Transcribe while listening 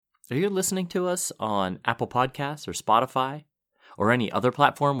Are you listening to us on Apple Podcasts or Spotify or any other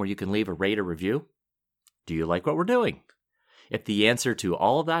platform where you can leave a rate or review? Do you like what we're doing? If the answer to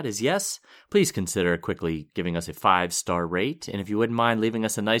all of that is yes, please consider quickly giving us a 5-star rate. And if you wouldn't mind leaving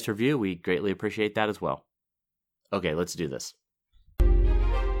us a nice review, we greatly appreciate that as well. Okay, let's do this.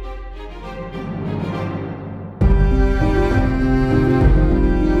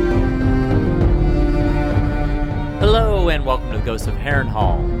 Hello and welcome to the Ghosts of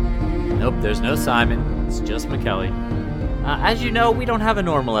Harrenhal. Nope, there's no Simon. It's just McKelly. As you know, we don't have a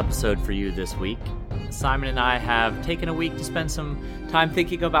normal episode for you this week. Simon and I have taken a week to spend some time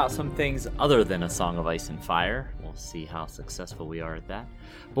thinking about some things other than A Song of Ice and Fire. We'll see how successful we are at that.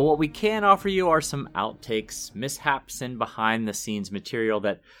 But what we can offer you are some outtakes, mishaps, and behind-the-scenes material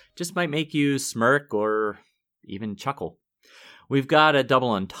that just might make you smirk or even chuckle. We've got a double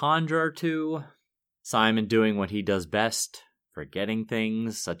entendre or two, Simon doing what he does best, forgetting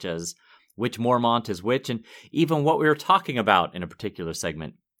things such as which Mormont is which, and even what we were talking about in a particular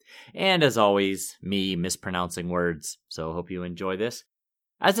segment. And as always, me mispronouncing words, so hope you enjoy this.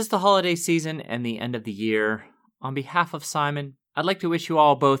 As it's the holiday season and the end of the year, on behalf of Simon, I'd like to wish you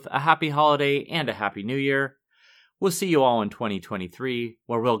all both a happy holiday and a happy new year. We'll see you all in 2023,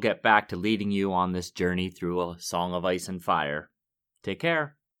 where we'll get back to leading you on this journey through A Song of Ice and Fire. Take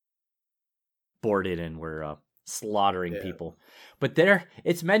care. Boarded and we're slaughtering people. But there,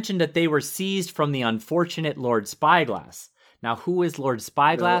 it's mentioned that they were seized from the unfortunate Lord Spyglass. Now, who is Lord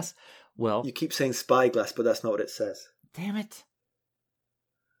Spyglass? No, well, you keep saying Spyglass, but that's not what it says. Damn it.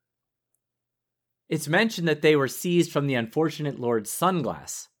 It's mentioned that they were seized from the unfortunate Lord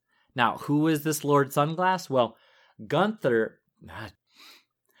Sunglass. Now, who is this Lord Sunglass? Well, Gunther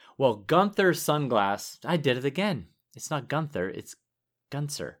Sunglass. I did it again. It's not Gunther, it's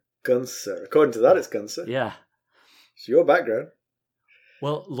Gunser. Gunser. According to that, it's Gunser. Yeah. It's your background.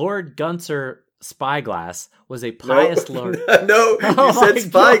 Well, Lord Gunser Spyglass was a pious lord. No, you said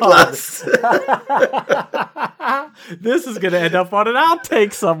Spyglass. This is going to end up on an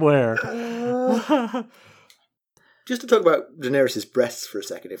outtake somewhere. Just to talk about Daenerys' breasts for a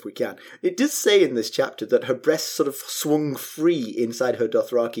second, if we can. It does say in this chapter that her breasts sort of swung free inside her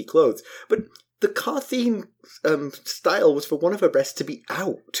Dothraki clothes, but the Carthene style was for one of her breasts to be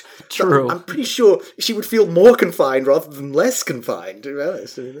out. True. So I'm pretty sure she would feel more confined rather than less confined, to be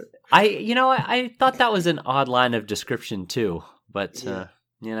honest. I thought that was an odd line of description too, but, Yeah.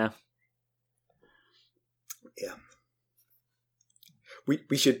 Yeah.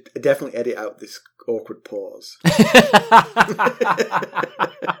 We should definitely edit out this awkward pause.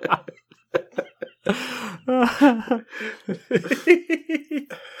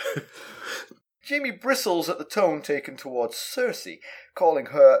 Jaime bristles at the tone taken towards Cersei, calling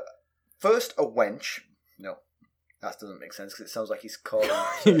her first a wench. No, that doesn't make sense because it sounds like he's calling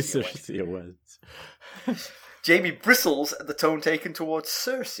Cersei a wench. Jaime bristles at the tone taken towards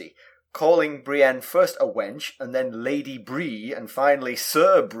Cersei, calling Brienne first a wench, and then Lady Bree, and finally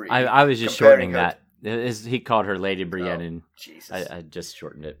Sir Bree. I was just shortening that. He called her Lady Brienne, and Jesus. I just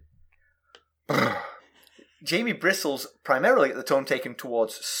shortened it. Jaime bristles primarily at the tone taken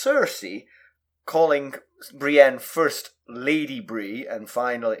towards Cersei, calling Brienne first Lady Bree, and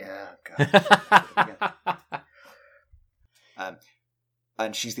finally...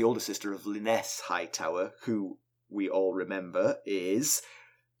 and she's the older sister of Lyness Hightower, who we all remember is...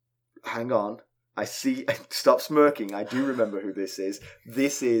 Hang on. I see... Stop smirking. I do remember who this is.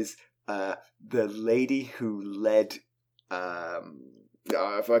 This is the lady who led...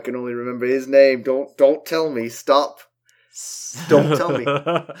 if I can only remember his name, don't tell me. Stop. Don't tell me.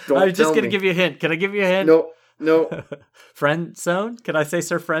 I'm just going to give you a hint. Can I give you a hint? No. Friend Zone? Can I say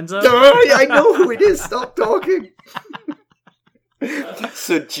Sir Friend Zone? No, I know who it is. Stop talking.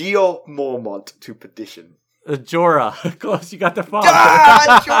 Sir Geo Mormont to perdition. Jorah. Close, you got the father.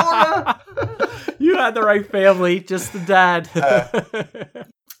 Jorah! You had the right family, just the dad.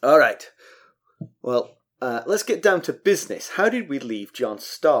 All right. Well, let's get down to business. How did we leave Jon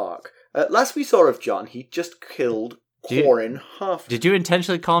Stark? Last we saw of Jon, he just killed Qhorin Half. Did you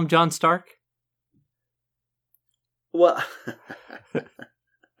intentionally call him Jon Stark? Well,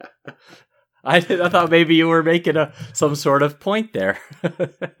 I thought maybe you were making some sort of point there.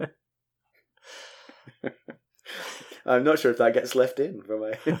 I'm not sure if that gets left in for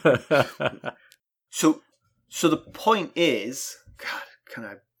my. So the point is, God, can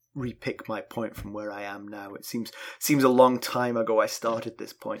I repick my point from where I am now? It seems a long time ago I started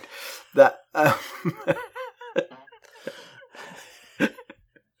this point. That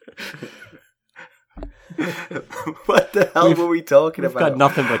what the hell were we talking about? We've got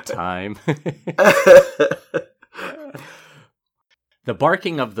nothing but time. The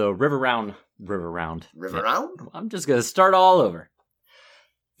barking of the river round. I'm just going to start all over.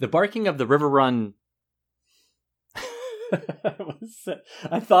 The barking of the river run.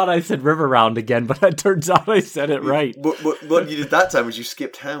 I thought I said river round again, but it turns out I said it right. What you did that time was you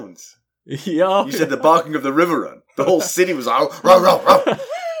skipped hounds. Yeah. You said the barking of the river run. The whole city was out. Row, row,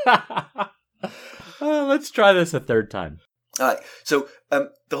 row. Let's try this a third time. All right. So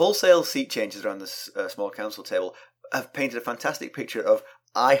the wholesale seat changes around this small council table have painted a fantastic picture of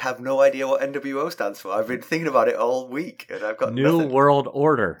I have no idea what NWO stands for. I've been thinking about it all week, and I've got New nothing. World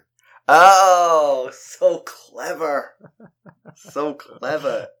Order. Oh, so clever. So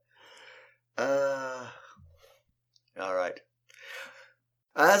clever. All right.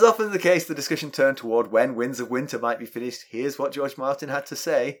 As often the case, the discussion turned toward when Winds of Winter might be finished. Here's what George Martin had to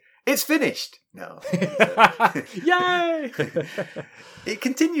say. It's finished. No. Yay! It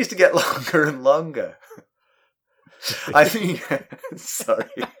continues to get longer and longer. I mean, sorry.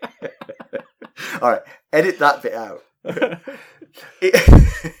 All right, edit that bit out.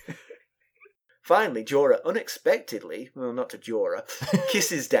 Finally, Jorah unexpectedly, well, not to Jorah,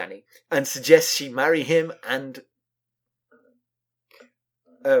 kisses Dany and suggests she marry him and...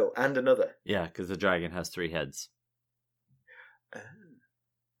 Oh, and another. Yeah, because the dragon has 3 heads.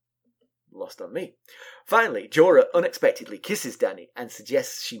 Lost on me. Finally, Jorah unexpectedly kisses Dany and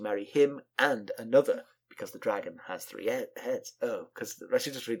suggests she marry him and another because the dragon has 3 heads. Oh, because I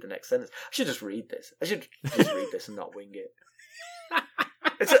should just read the next sentence. I should just read this. I should just read this and not wing it.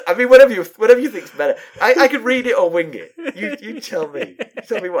 I mean, whatever you think's better. I could read it or wing it. You tell me.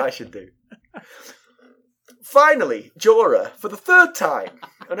 Tell me what I should do. Finally, Jorah, for the 3rd time,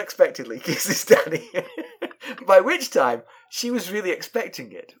 unexpectedly kisses Dany, by which time she was really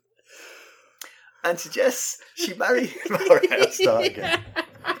expecting it, and suggests she marry him. All right, I'll start again.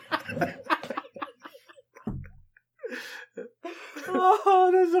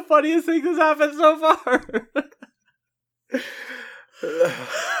 Oh, that's the funniest thing that's happened so far.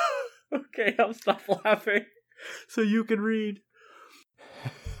 Okay, I'll stop laughing so you can read.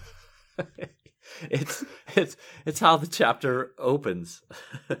 It's how the chapter opens.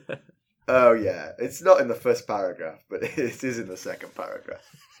 Oh yeah, it's not in the first paragraph, but it is in the second paragraph.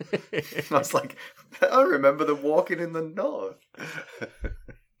 I was like, I remember them walking in the north.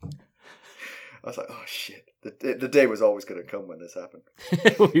 I was like, oh shit, the day was always going to come when this happened.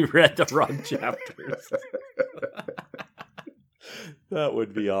 We read the wrong chapters. That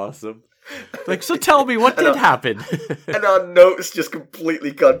would be awesome. Like, so tell me, what did happen? And our notes just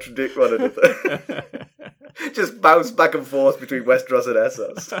completely contradict one another. Just bounce back and forth between Westeros and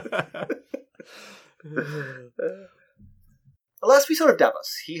Essos. Last we saw of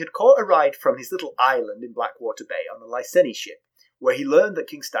Davos, he had caught a ride from his little island in Blackwater Bay on a Lyseni ship, where he learned that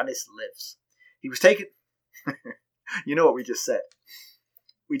King Stannis lives. He was taken... You know what we just said?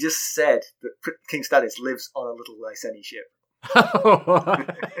 We just said that King Stannis lives on a little Lyseni ship.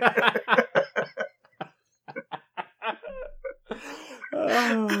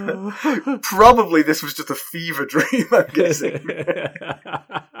 Probably this was just a fever dream, I'm guessing.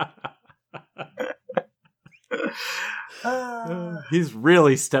 He's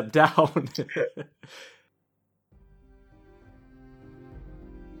really stepped down.